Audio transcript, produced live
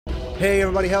Hey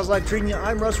everybody, how's life treating you?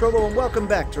 I'm Russ Robo and welcome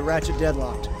back to Ratchet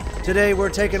Deadlocked. Today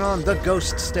we're taking on the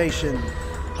Ghost Station.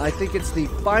 I think it's the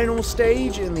final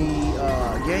stage in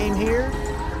the game here.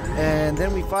 And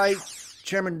then we fight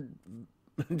Chairman...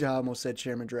 I almost said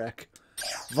Chairman Drac.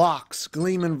 VoX,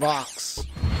 Gleman VoX.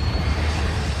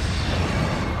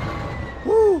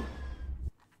 Woo!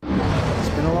 It's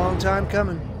been a long time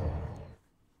coming.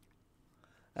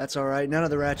 That's alright. None of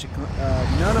the Ratchet and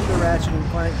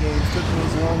Clank games took me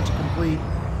as long to complete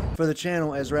for the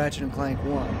channel as Ratchet and Clank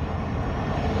 1.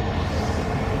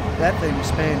 That thing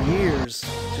spanned years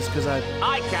just because I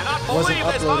cannot believe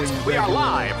this, folks. We are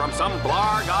live from some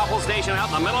blarg awful station out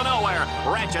in the middle of nowhere.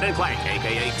 Ratchet and Clank,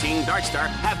 aka Team Darkstar,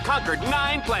 have conquered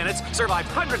 9 planets, survived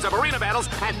hundreds of arena battles,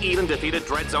 and even defeated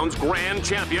Dreadzone's grand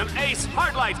champion, Ace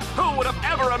Heartlight. Who would have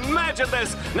ever imagined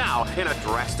this? Now, in a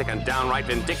drastic and downright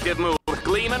vindictive move,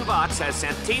 Gleman VoX has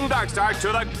sent Team Darkstar to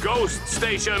the Ghost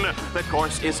Station. The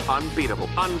course is unbeatable,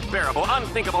 unbearable,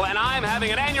 unthinkable, and I'm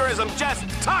having an aneurysm just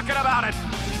talking about it.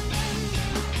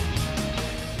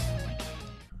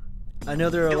 I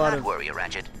know there are a lot of... Do not worry,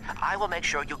 Ratchet. I will make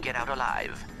sure you get out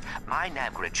alive. My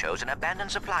nav grid shows an abandoned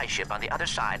supply ship on the other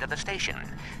side of the station.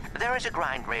 There is a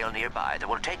grind rail nearby that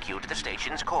will take you to the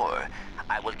station's core.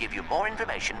 I will give you more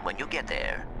information when you get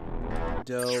there.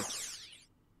 Dope.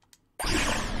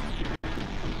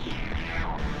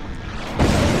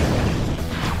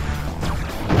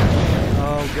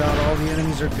 Oh god, all the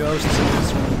enemies are ghosts in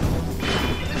this one.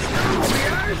 We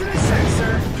are to the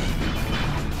sensor.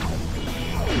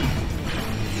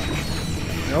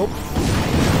 Nope.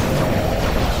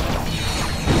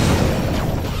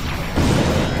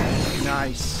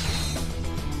 Nice.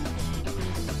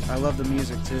 I love the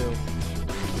music too.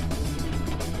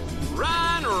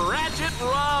 Run, Ratchet,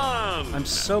 run! I'm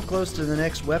so close to the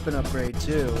next weapon upgrade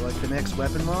too, like the next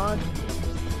weapon mod.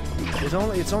 It's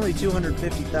only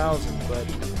 250,000, but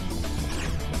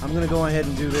I'm gonna go ahead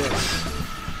and do this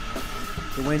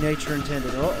the way nature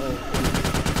intended. Uh-oh.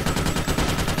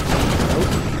 Nope.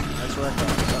 That's what I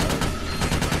thought.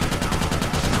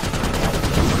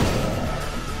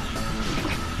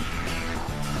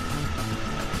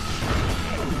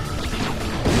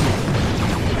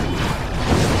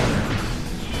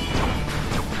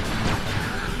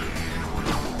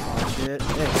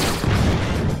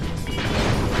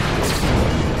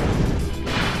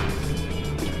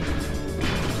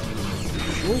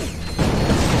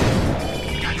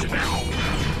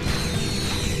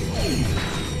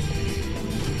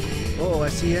 Oh, I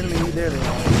see enemy. There they are.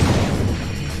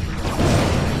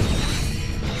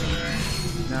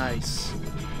 Nice.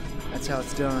 That's how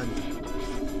it's done.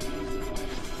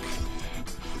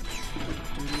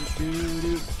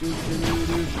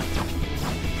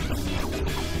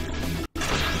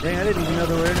 Dang, I didn't even know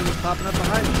there were enemies popping up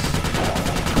behind us.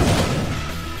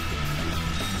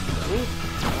 Ooh,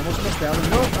 almost missed that one.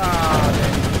 Nope. Ah,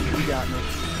 dang. You got me.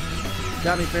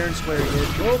 Got me fair and square, you did.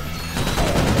 Nope.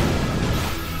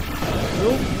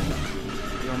 Nope.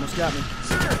 You almost got me.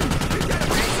 Sir, you get a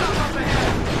piece up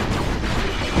ahead.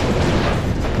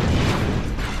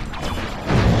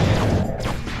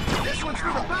 This one's for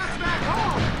the box back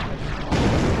home.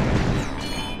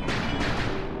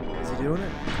 Is he doing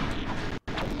it?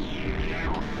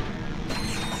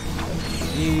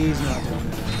 He's not doing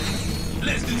it.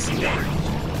 Let's do some damage.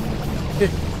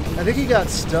 I think he got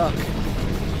stuck.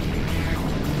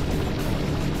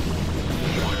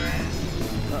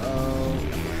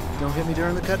 Don't hit me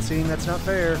during the cutscene, that's not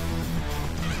fair. Ooh!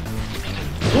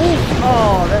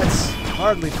 Oh, that's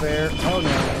hardly fair. Oh no,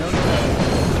 no,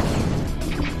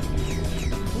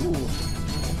 no. Ooh.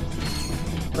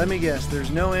 Let me guess, there's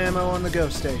no ammo on the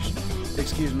ghost station.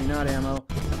 Excuse me, not ammo.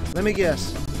 Let me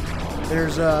guess.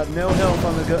 There's no health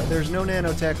on the there's no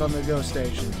nanotech on the ghost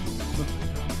station.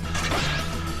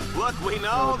 Look, we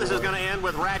know this is going to end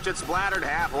with Ratchet splattered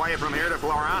halfway from here to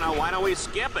Florano. Why don't we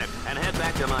skip it and head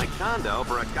back to my condo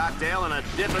for a cocktail and a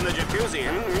dip in the jacuzzi?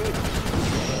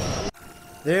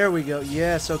 There we go.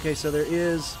 Yes, okay, so there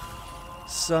is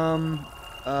some,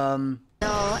 No,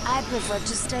 I prefer to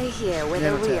stay here where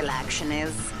the real action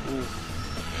is. Ooh.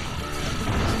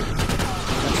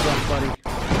 That's rough, buddy.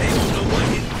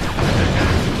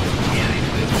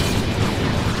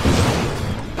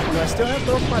 Do I still have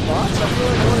both my bots? I feel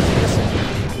like one is missing.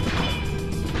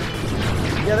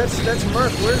 Yeah, that's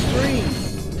Murph. Where's Green?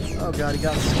 Oh god, he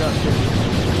got stuck.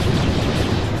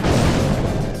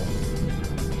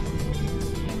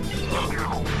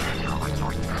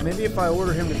 Maybe if I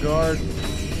order him to guard.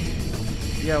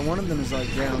 Yeah, one of them is like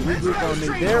down. Regroup on me.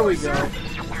 There we go.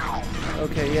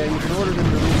 Okay, yeah, you can order them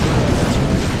to regroup. That's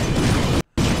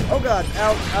right. Oh god,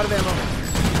 out of ammo.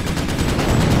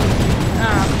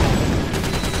 Ah.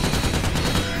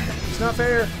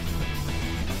 fair.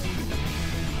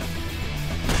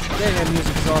 Dang, that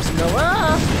music is awesome though.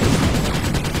 Ah!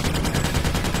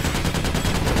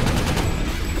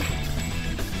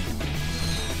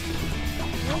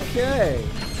 Okay.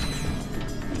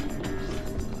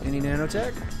 Any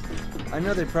nanotech? I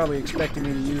know they're probably expecting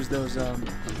me to use those, Any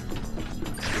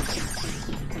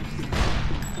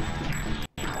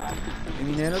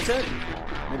nanotech?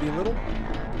 Maybe a little?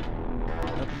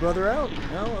 Help a brother out?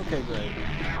 No? Okay, great.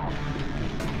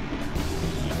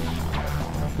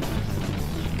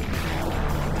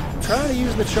 I'm trying to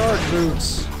use the charge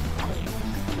boots. I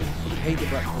hate the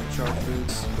button for the charge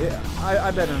boots. Yeah,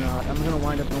 I better not. I'm gonna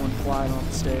wind up going flying off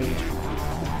the stage.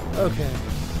 Okay.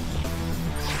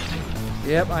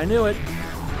 Yep, I knew it.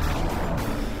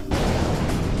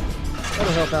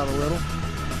 That'll help out a little.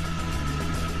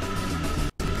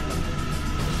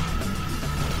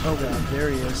 Oh god, there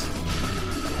he is.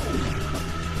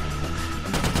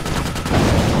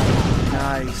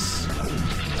 Nice.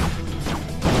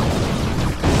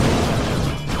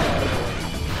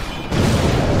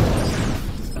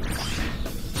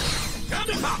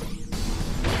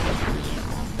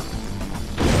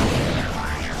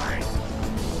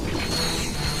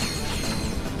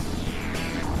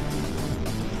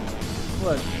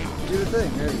 What? Do the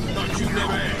thing. There you go.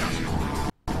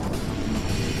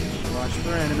 Watch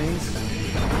for enemies.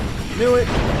 Knew it!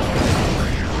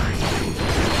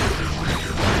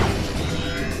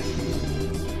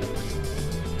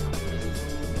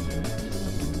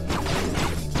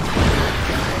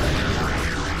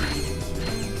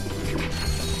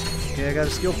 Okay, I got a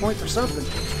skill point for something.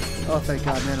 Oh, thank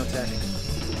God, nanotech.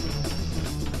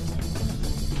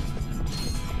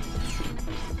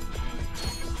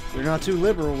 They're not too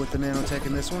liberal with the nanotech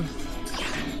in this one.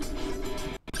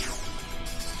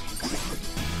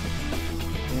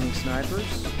 Any snipers?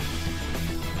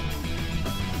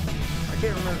 I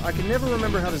can't remember. I can never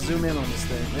remember how to zoom in on this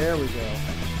thing. There we go.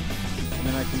 And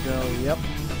then I can go, yep.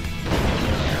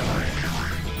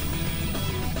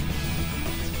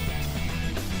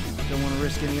 Don't want to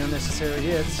risk any unnecessary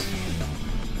hits.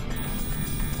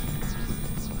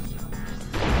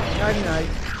 Nighty night.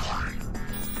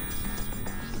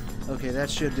 Okay, that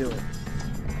should do it.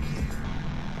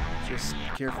 Just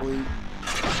carefully.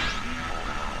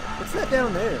 What's that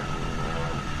down there?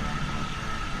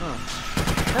 Oh.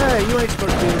 Hey, you ain't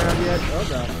supposed to be around yet. Oh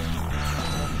god.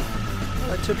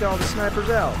 I took all the snipers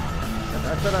out.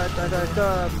 I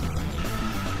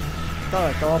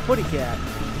thought putty cat.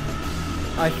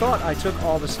 I thought I took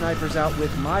all the snipers out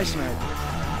with my sniper.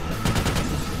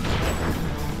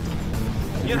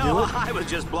 You know, I was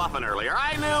just bluffing earlier.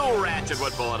 I knew Ratchet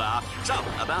would pull it off. So,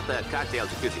 about that cocktail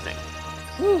jacuzzi thing.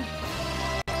 Woo.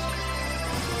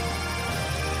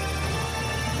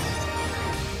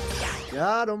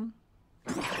 Got him.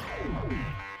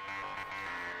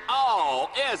 Oh,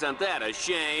 isn't that a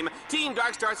shame? Team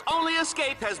Darkstar's only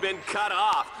escape has been cut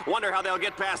off. Wonder how they'll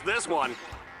get past this one.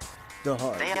 The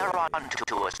heart. They are on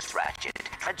to us, Ratchet.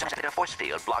 Transmitted a force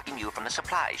field blocking you from the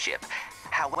supply ship.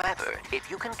 However, if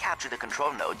you can capture the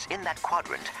control nodes in that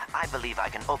quadrant, I believe I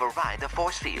can override the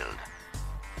force field.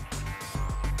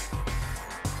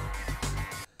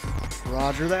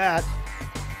 Roger that.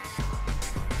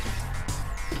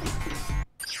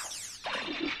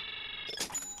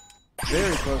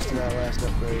 Very close to that last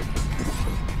upgrade.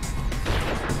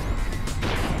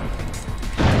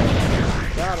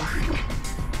 Got him.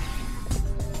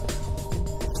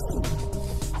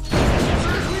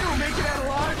 We don't make it out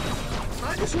alive.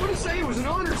 I just want to say it was an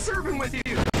honor serving with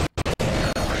you.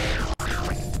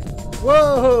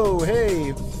 Whoa,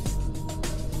 hey.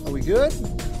 Are we good?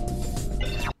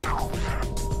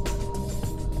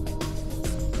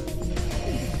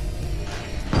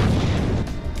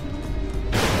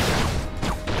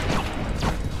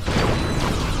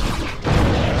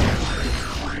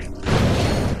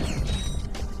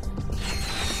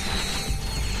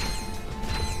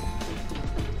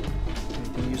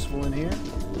 In here?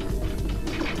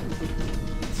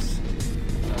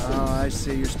 Oh, I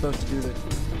see. You're supposed to do the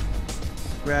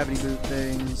gravity boot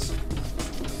things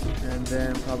and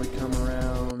then probably come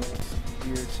around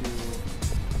here to...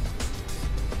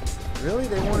 Really?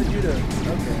 They wanted you to...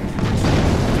 Okay.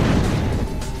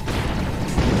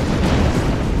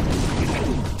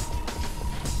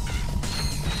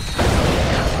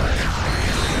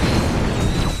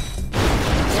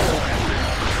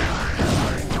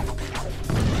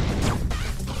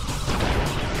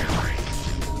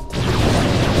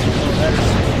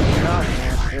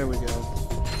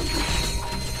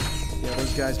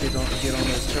 Guys get on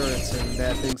those turrets and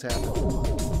bad things happen.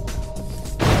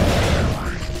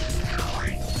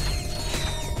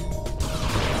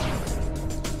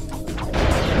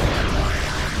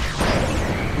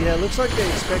 Yeah, it looks like they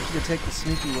expect you to take the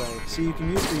sneaky way. So you can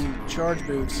use the charge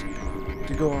boots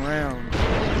to go around.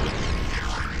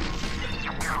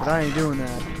 But I ain't doing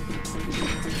that.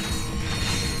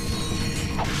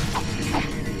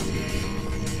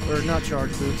 Or not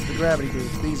charge boots, the gravity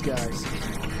boots, these guys.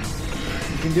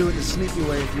 You can do it the sneaky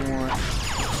way if you want.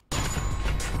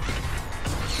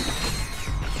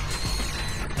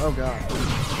 Oh god.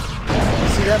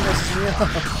 See, that messes me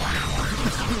up.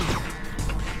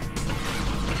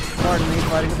 Pardon me,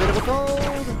 fighting a bit of a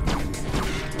cold.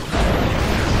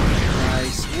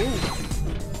 Nice. Woo.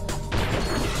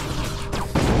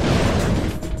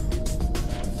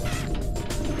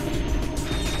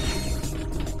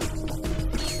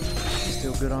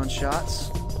 Still good on shots.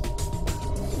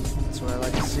 That's what I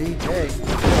like to see. Hey.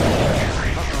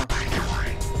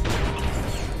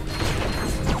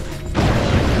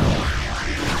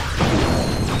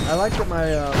 I like that my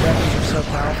weapons are so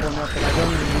powerful enough that I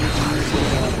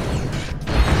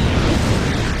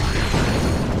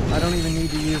don't even need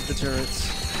to use the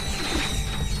turrets.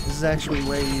 This is actually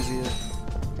way easier.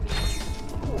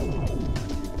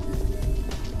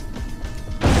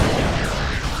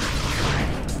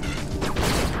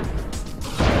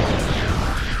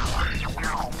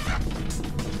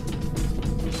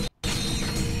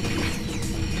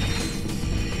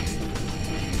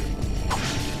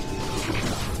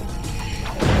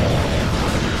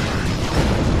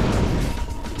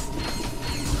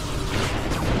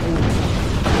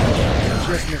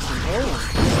 Just missing.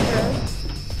 Oh, okay.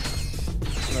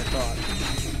 That's what I thought.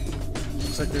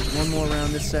 Looks like there's one more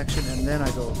around this section, and then I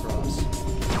go across.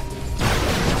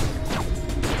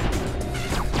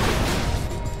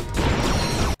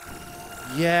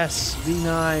 Yes,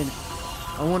 V9.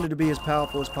 I wanted to be as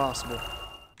powerful as possible.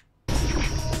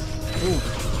 Ooh.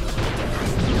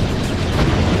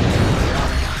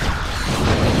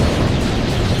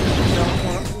 Don't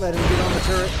want to let him get on the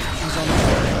turret. He's on the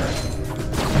turret.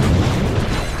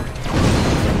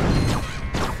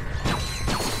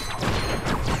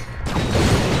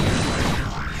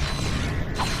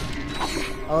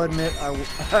 I'll admit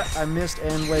I missed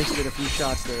and wasted a few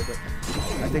shots there, but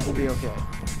I think we'll be okay.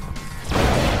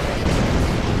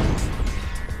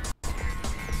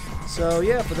 So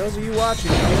yeah, for those of you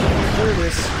watching, if you want to clear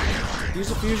this,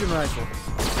 use a fusion rifle.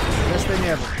 Best thing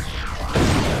ever.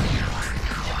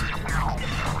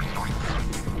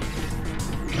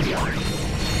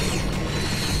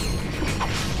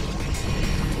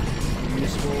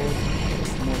 Useful.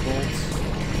 More bolts.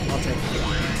 I'll take it.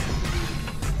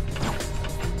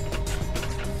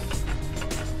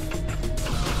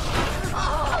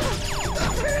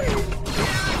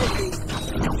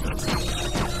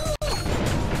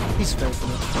 He's faking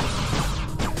it.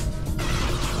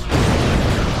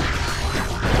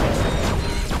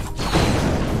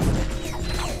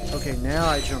 Okay, now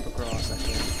I jump across, I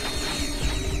think.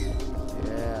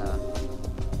 Yeah.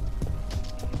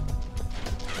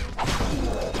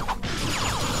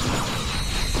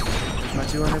 There's my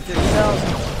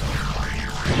 250,000.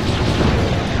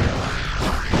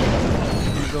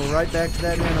 I'm gonna go right back to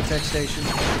that nanotech station.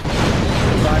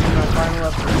 Provide me my final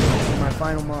upgrade, my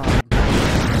final mod.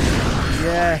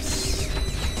 Yes!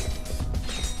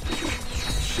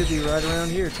 Should be right around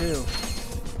here, too.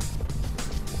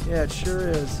 Yeah, it sure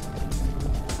is.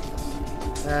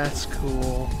 That's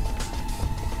cool.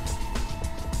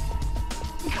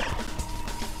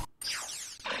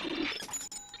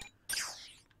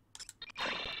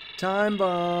 Time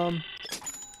bomb!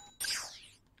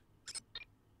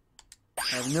 I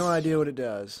have no idea what it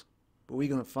does, but we're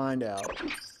gonna find out.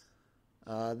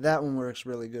 That one works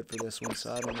really good for this one,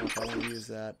 so I don't know if I want to use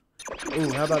that.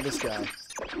 Ooh, how about this guy?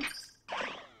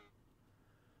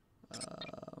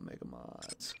 Mega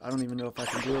mods. I don't even know if I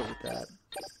can do it with that.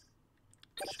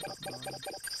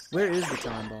 Where is the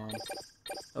time bomb?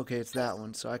 Okay, it's that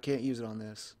one, so I can't use it on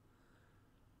this.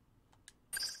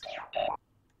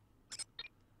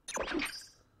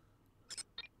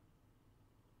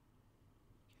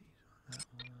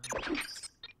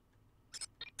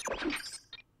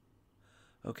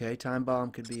 Okay, time bomb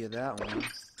could be that one.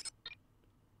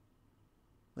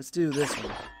 Let's do this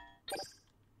one.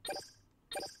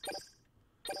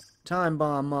 Time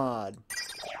bomb mod.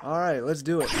 Alright, let's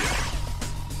do it.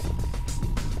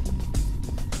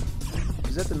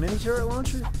 Is that the mini turret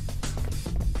launcher? I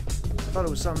thought it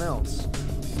was something else.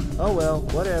 Oh well,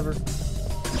 whatever.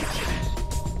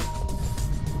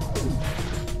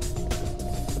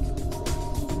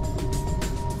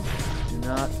 Do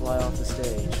not fly off the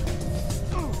stage.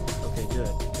 Okay,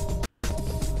 good.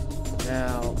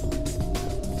 Now,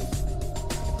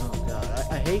 oh god,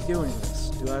 I hate doing this.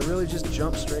 Do I really just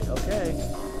jump straight? Okay.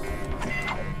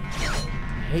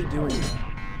 hate doing it.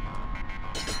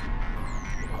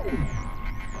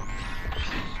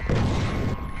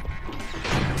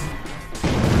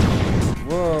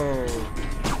 Whoa.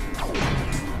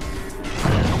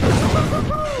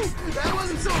 That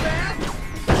wasn't so bad!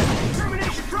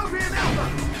 Termination Program Alpha!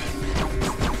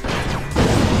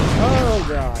 Oh,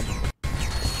 God.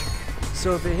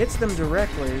 So if it hits them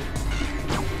directly...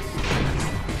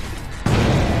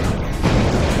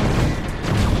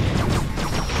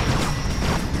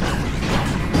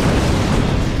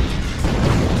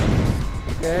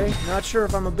 Okay, not sure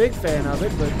if I'm a big fan of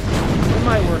it, but it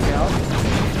might work out.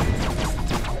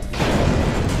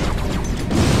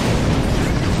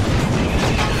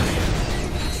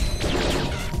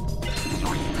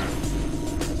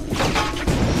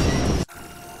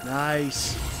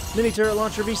 Nice. Mini turret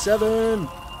launcher V7.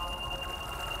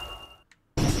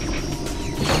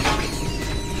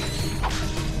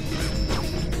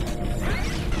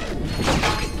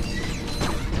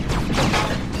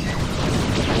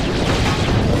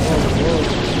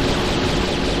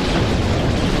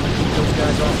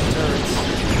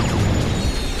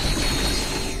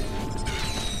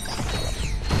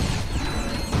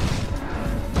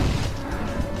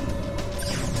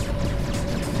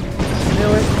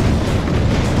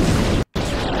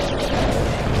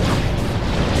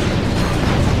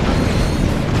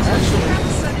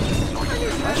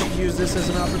 This as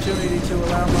an opportunity to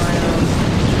allow my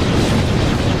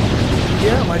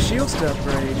my shields to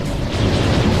upgrade.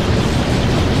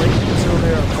 Wait until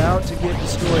they're about to get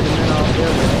destroyed and then I'll get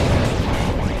them.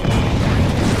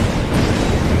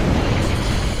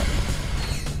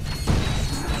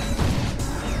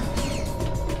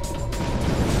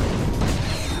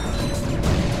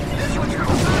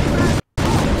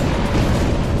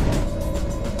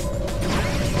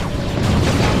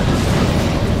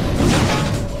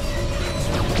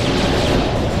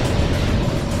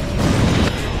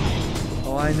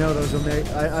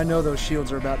 I know those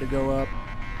shields are about to go up.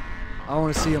 I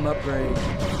want to see them upgrade.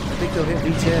 I think they'll hit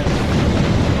V10.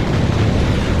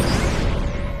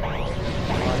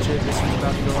 Watch it. This one's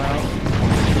about to go out.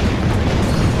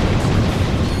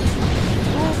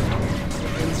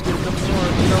 Okay, let's get a couple more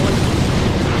going.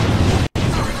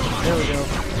 There we go.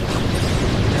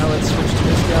 Now let's switch to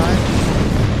this guy.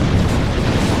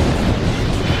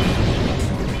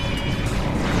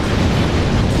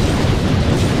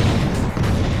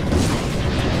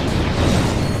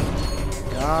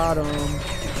 Got him.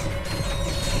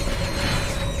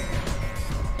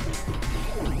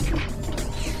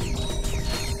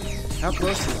 How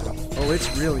close is it? Oh, it's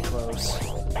really close.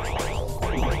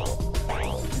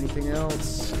 Anything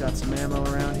else? Got some ammo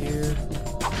around here.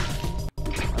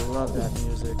 I love that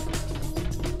music.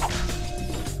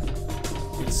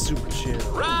 It's super chill.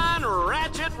 Run,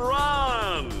 Ratchet,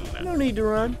 run! No need to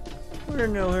run. We're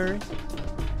in no hurry.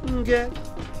 Okay.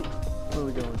 Where are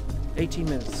we going? 18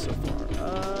 minutes so far.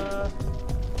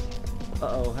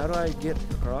 Uh-oh, how do I get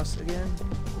across again?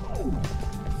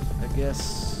 I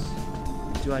guess...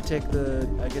 Do I take the...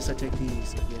 I guess I take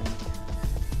these again.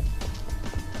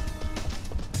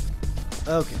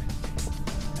 Okay.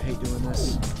 I hate doing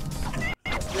this.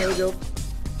 There we go.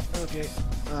 Okay.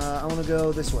 I want to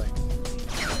go this way.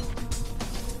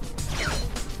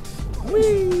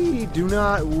 Whee! Do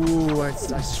not... Ooh, I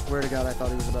swear to God, I thought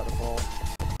he was about to fall.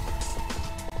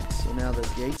 So now the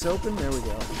gate's open. There we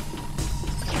go.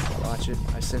 Watch it.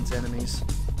 I sense enemies.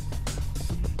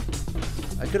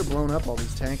 I could have blown up all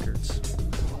these tankards.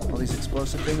 All these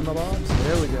explosive thingamabobs.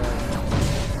 There we go.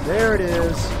 There it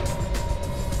is.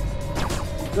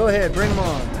 Go ahead. Bring them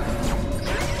on.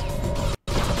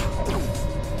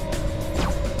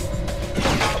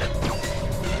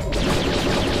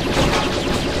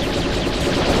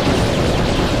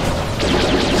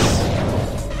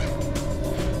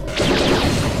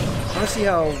 I want to see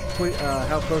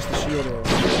how close the shield is.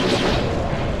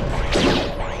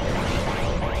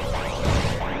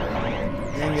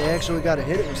 Dang, they actually got to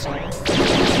hit it with something.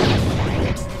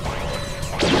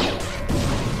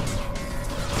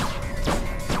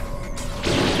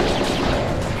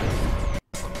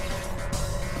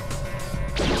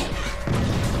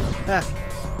 Ah.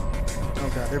 Oh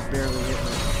god, they're barely hitting it.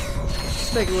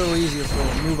 Just make it a little easier for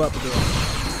them. Move up a bit.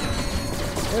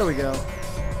 There we go.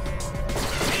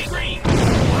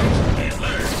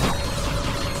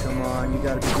 Come on, you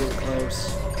gotta be getting close.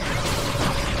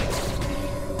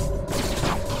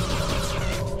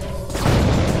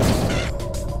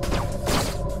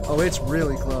 Oh, it's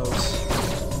really close.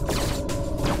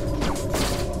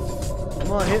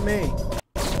 Come on, hit me.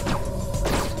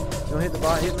 Don't hit the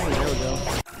bot, hit me. There we go.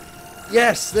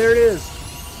 Yes, there it is.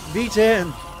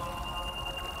 V10.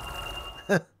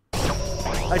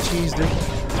 I cheesed it.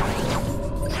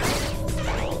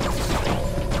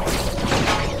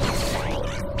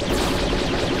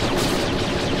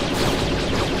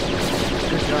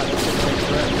 Good God, that's gonna take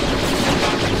forever.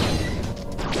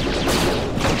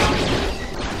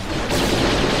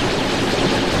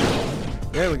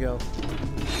 There we go.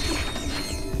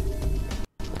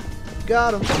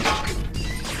 Got him.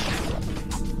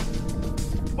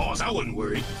 Boss, I wasn't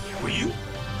worried. Were you?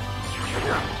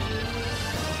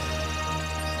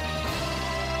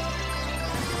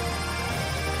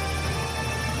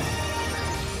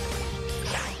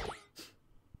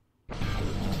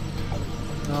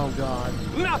 Oh, God.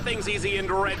 Nothing's easy in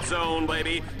Red Zone,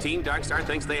 baby. Team Darkstar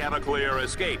thinks they have a clear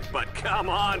escape. But come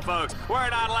on, folks. We're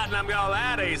not letting them go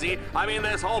that easy. I mean,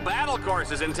 this whole battle course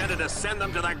is intended to send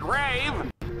them to the grave.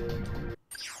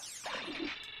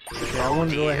 Okay, I want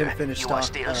to go ahead and finish You are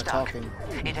still stuck. talking.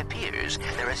 It appears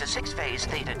there is a 6-phase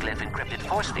theta glyph encrypted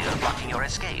force field blocking your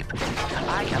escape.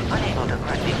 I am unable to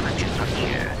crack the encryption from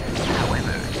here.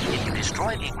 However, if you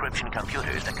destroy the encryption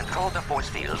computers that control the force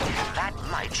field, that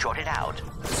might short it out.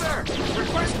 Sir,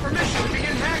 request permission to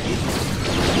begin hacking.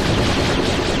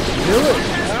 Do it!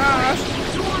 Ah.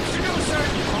 2 arms to go, sir.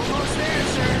 Almost there,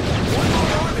 sir. 1 more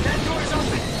arm and that door's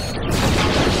open.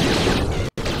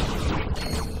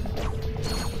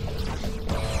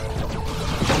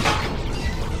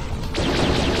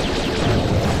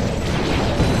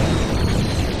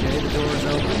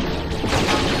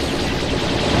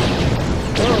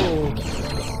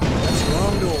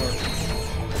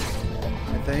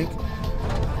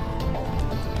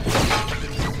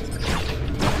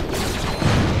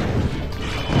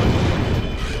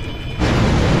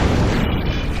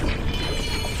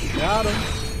 Got him.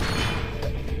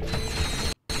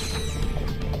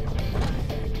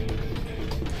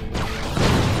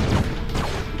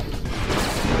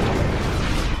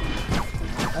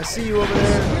 I see you over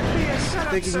there,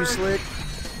 thinking you slick.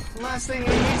 Last thing he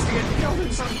needs to get killed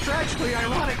in some tragically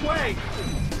ironic way.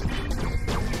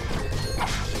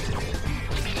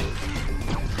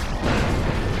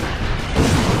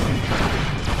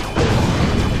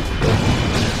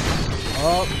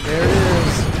 Oh, there it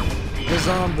is.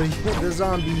 The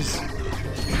zombies.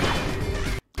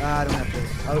 I don't have to.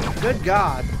 Oh, good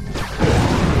God.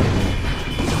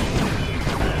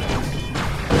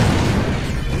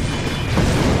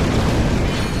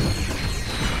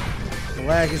 The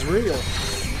lag is real.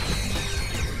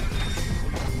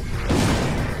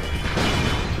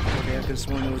 Okay, I could have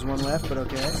sworn there was one left, but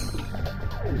okay.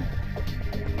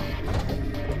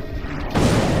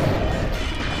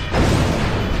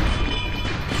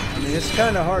 I mean, it's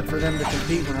kind of hard for them to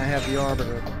compete when I have the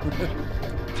Arbiter.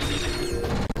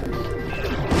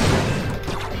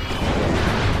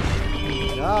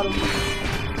 Got him.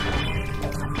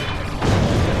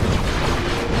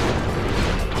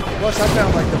 Plus, I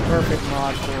found like the perfect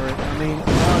mod for it. I mean,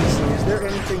 honestly, is there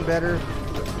anything better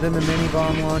than the mini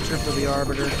bomb launcher for the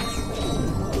Arbiter?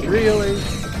 Really?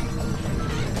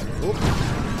 Oop.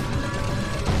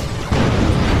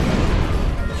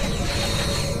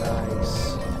 Nice.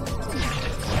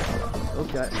 Oh,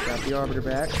 got the Arbiter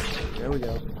back. There we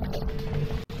go.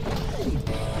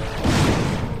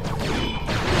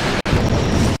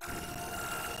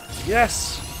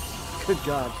 Yes! Good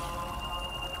God.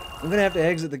 I'm gonna have to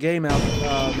exit the game out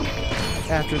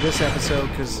after this episode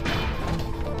because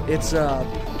it's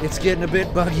getting a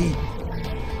bit buggy.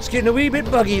 It's getting a wee bit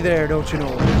buggy there, don't you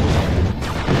know?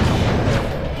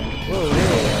 Whoa,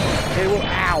 hey. Hey, whoa,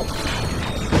 ow!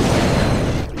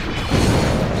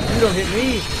 You don't hit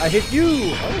me, I hit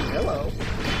you! Oh, hello.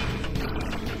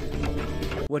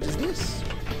 What is this?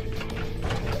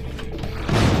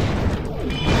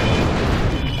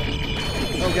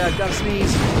 Oh God, gotta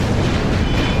sneeze.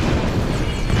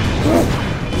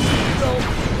 No.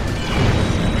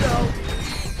 No.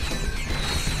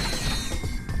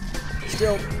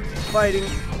 Still fighting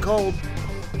cold.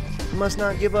 Must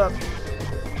not give up.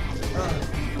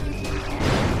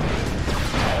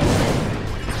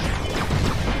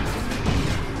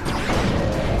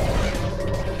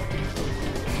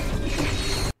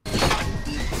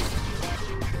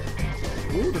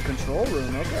 Ooh, the control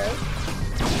room, okay.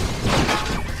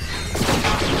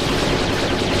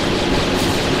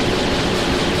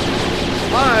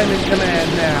 I'm in command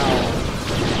now.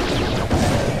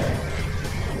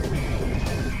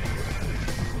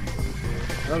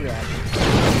 Oh God.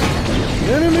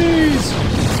 Enemies!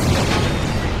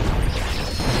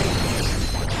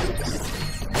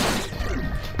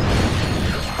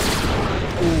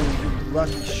 Ooh,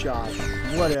 lucky shot.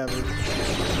 Whatever.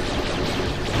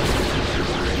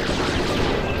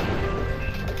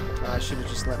 I should have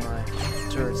just let my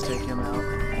turrets take him out.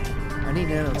 I I need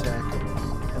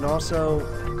nanotech. And also,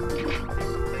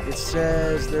 it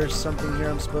says there's something here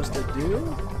I'm supposed to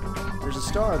do. There's a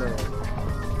star there.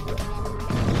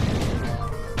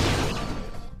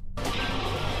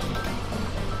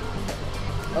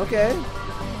 Okay.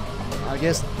 I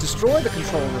guess destroy the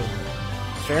control room.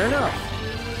 Fair enough.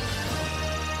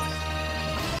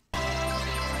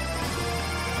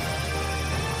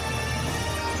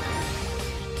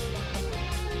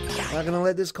 Not gonna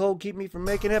let this cold keep me from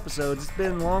making episodes. It's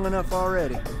been long enough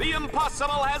already. The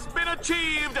impossible has been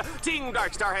achieved! Team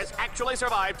Darkstar has actually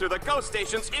survived through the Ghost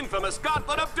Station's infamous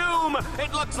Gauntlet of Doom!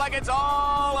 It looks like it's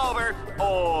all over.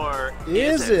 Or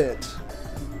is it?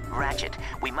 Ratchet,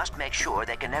 we must make sure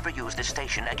they can never use this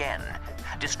station again.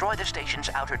 Destroy the station's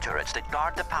outer turrets that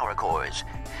guard the power cores.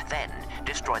 Then,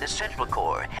 destroy the central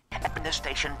core and bring the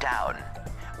station down.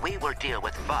 We will deal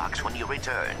with Vox when you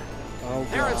return. Oh,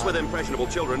 Parents with impressionable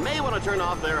children may want to turn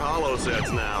off their holo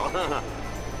sets now.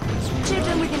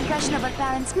 Children with impressionable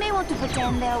parents may want to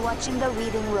pretend they're watching the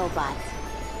reading robot.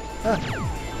 Huh.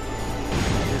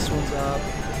 This one's up.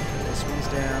 This one's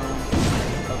down.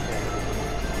 Okay.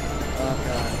 Oh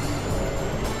god.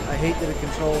 I hate that it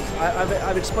controls.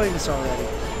 I've explained this already.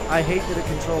 I hate that it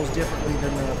controls differently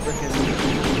than the frickin'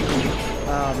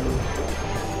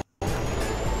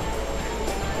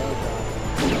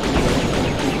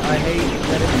 I hate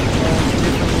that it controls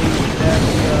differently than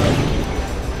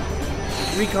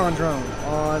the recon drone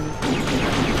on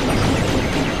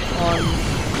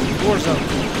Warzone.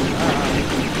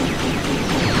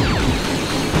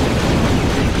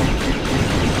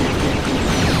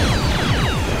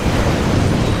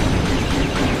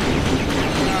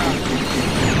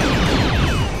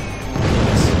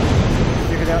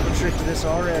 Figured out the trick to this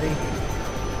already.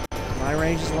 My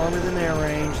range is longer than their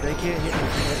range. They can't hit me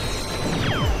with it.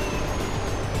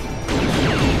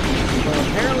 Well,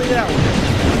 apparently that one.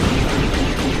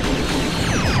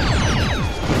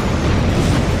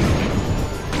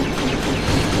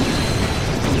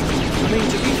 I mean,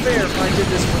 to be fair, if I did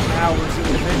this for hours, it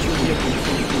would eventually get,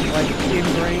 like,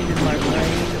 ingrained in my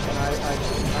brain, and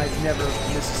I'd never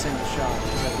miss a single shot,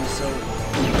 because I'd be so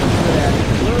good at it.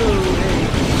 Whoa, hey.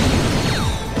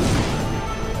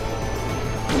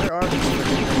 Where are these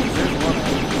freaking things? There's one of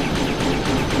them.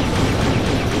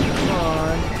 Come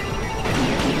on.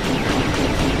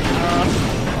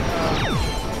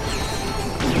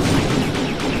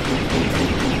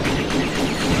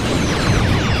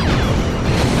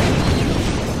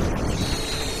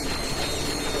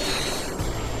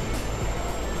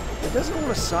 It doesn't want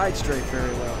to side strafe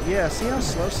very well. Yeah, see how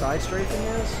slow side strafing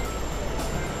is?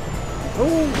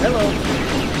 Oh, hello.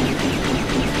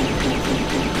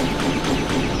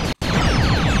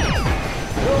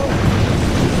 Whoa.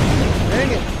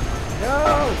 Dang it.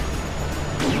 No.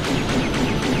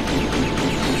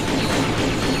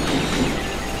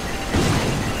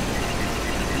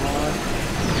 Come on.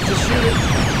 Just shoot it.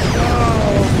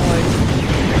 Oh, boy.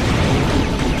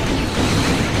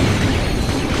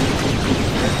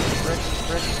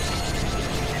 Frick.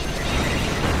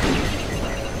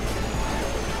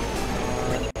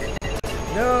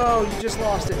 No, you just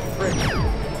lost it. Frick.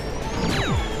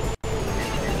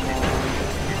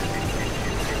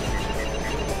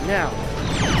 Now.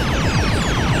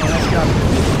 Oh, that's got it.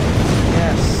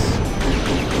 Yes.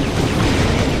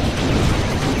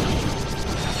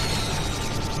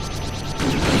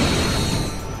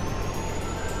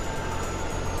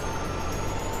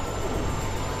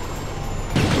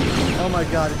 Oh my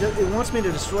god, it wants me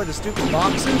to destroy the stupid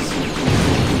boxes?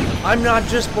 I'm not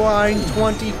just blind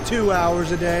 22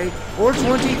 hours a day, or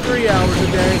 23 hours a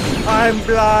day. I'm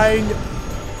blind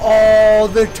all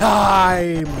the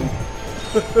time.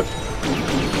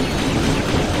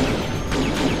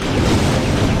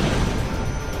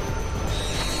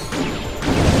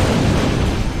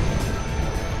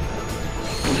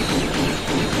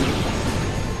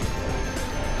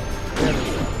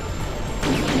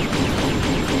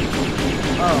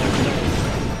 Oh,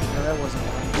 no, that wasn't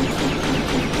one.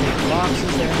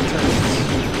 Boxes and turrets.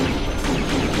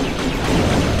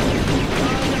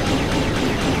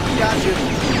 Gotcha.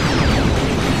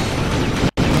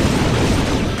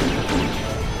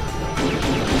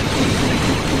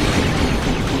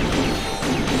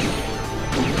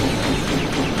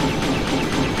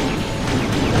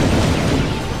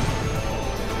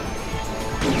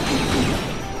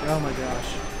 Oh my gosh.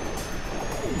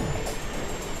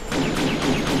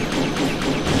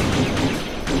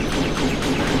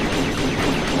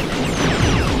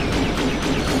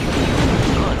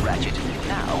 Good, Ratchet.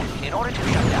 Now, in order to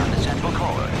shut down the central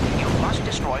core, you must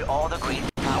destroy all the green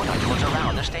power modules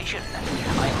around the station.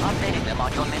 I am updating them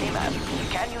on your minimap.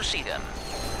 Can you see them?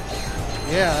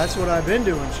 Yeah, that's what I've been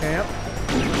doing, champ.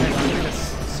 Hang on, I think I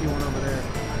see one over there.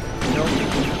 Nope.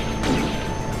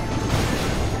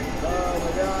 Oh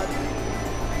my god.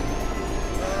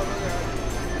 Oh my god.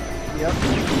 Yep.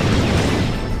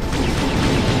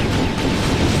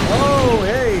 Oh,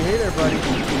 hey there, buddy.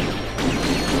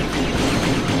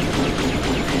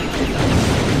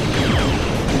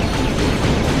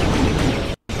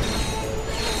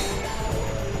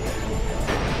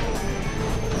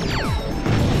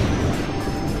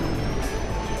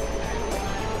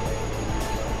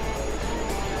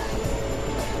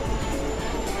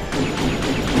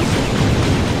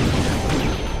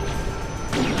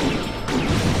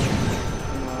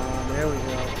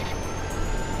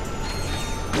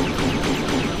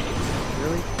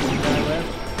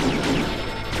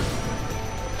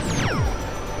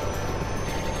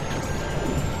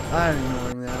 I'm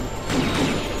ignoring them.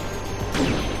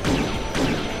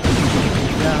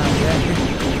 God dang.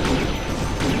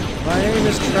 My aim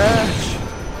is trash.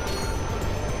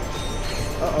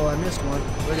 Uh-oh, I missed one.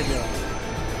 Where'd it go?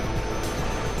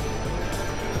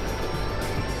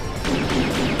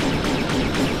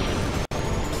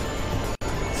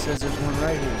 It says there's one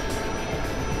right here.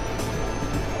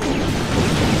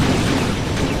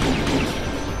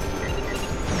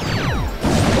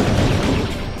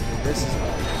 This is hard.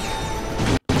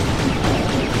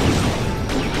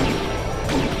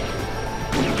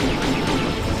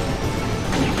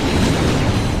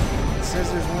 It says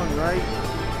there's one right.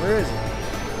 Where is it?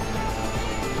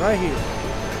 Right here.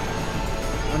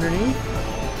 Underneath?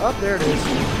 Up there it is.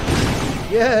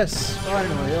 Yes!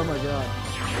 Finally. Oh my god.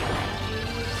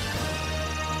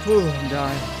 Whew, I'm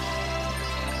dying.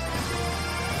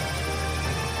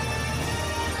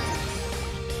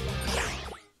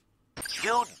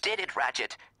 You did it,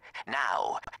 Ratchet.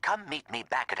 Now, come meet me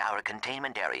back at our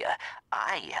containment area.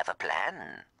 I have a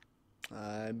plan.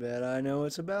 I bet I know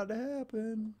what's about to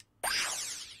happen.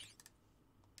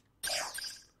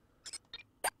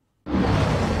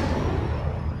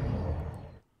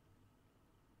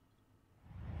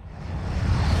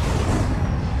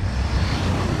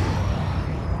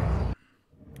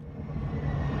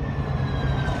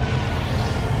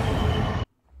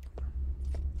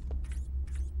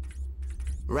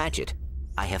 Ratchet,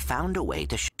 I have found a way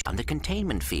to shut down the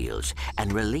containment fields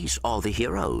and release all the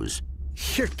heroes.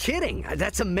 You're kidding.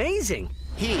 That's amazing.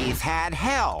 He's had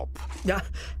help.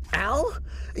 Al?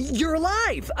 You're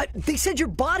alive. They said your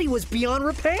body was beyond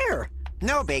repair.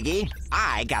 No biggie.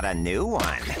 I got a new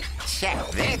one. Check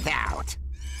this out.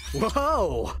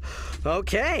 Whoa.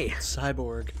 Okay.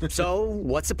 Cyborg. So,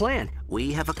 what's the plan?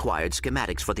 We have acquired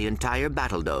schematics for the entire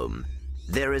Battle Dome.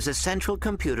 There is a central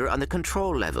computer on the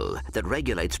control level that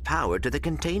regulates power to the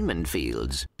containment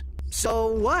fields. So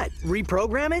what?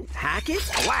 Reprogram it? Hack it?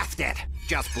 Blast it.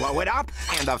 Just blow it up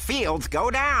and the fields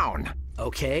go down.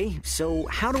 Okay, so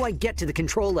how do I get to the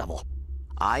control level?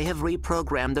 I have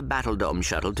reprogrammed the Battle Dome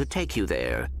shuttle to take you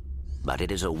there, but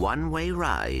it is a one-way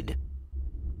ride.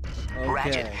 Okay.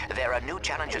 Ratchet, there are new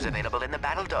challenges available in the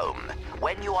Battle Dome.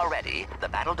 When you are ready, the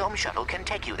Battle Dome shuttle can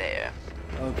take you there.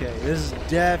 Okay, this is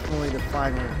definitely the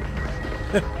final.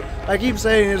 I keep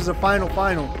saying it is the final,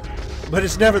 but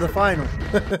it's never the final.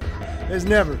 It's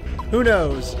never. Who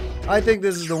knows? I think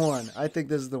this is the one. I think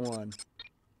this is the one.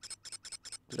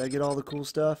 Did I get all the cool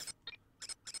stuff?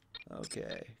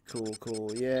 Okay,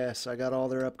 cool. Yes, I got all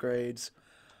their upgrades.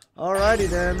 Alrighty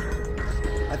then.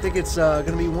 I think it's going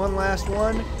to be one last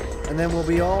one, and then we'll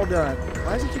be all done.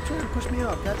 Why does it keep trying to push me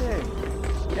off? God dang.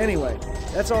 Anyway,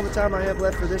 that's all the time I have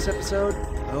left for this episode.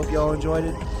 I hope you all enjoyed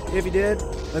it. If you did,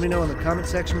 let me know in the comment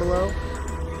section below.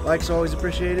 Likes always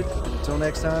appreciated. Until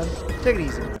next time, take it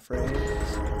easy, my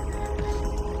friends.